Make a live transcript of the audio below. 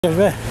Listen,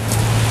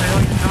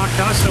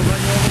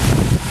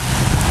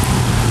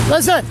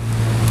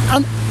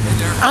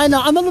 I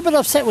know I'm a little bit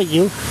upset with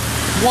you.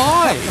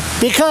 Why?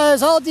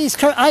 Because all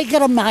these, I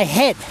get in my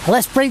head.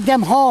 Let's bring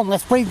them home.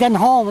 Let's bring them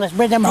home. Let's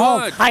bring them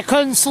home. I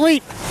couldn't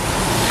sleep.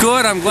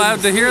 Good. I'm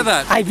glad to hear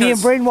that. I'm being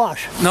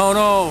brainwashed.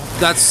 No,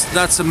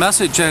 that's a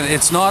message, and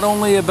it's not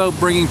only about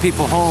bringing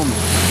people home.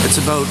 It's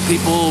about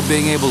people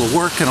being able to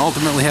work and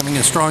ultimately having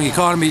a strong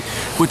economy,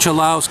 which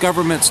allows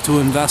governments to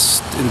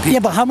invest in people. Yeah,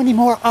 but how many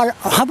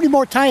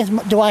more times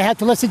do I have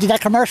to listen to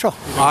that commercial?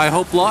 I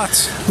hope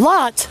lots.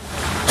 Lots?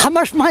 How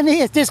much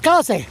money is this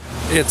costing?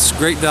 It's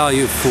great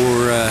value for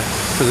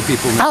the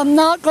people. I'm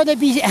not going to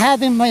be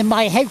having in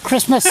my head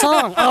Christmas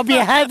song. I'll be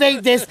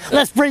having this,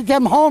 let's bring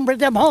them home, bring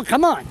them home.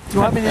 Come on. Do you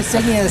want me to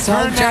sing you a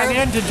song, Charlie?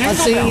 I'm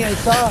singing a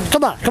song.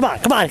 Come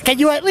on. Can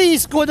you at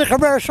least go to the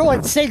commercial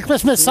and sing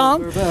Christmas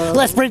song?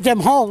 Let's bring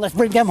them home, let's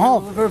bring them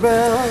home.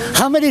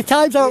 How many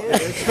times are...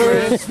 It's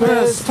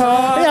Christmas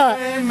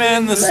time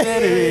in the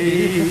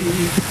city.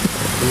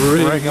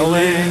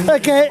 Ring-a-ling.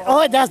 Okay,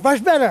 oh, that's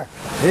much better.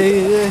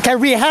 Can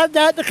we have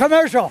that in the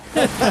commercial?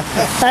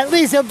 At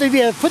least if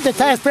they put the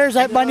taxpayers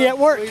that money at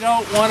work. We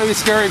don't want to be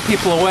scaring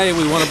people away.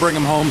 We want to bring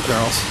them home,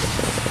 Charles.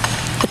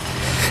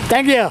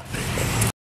 Thank you.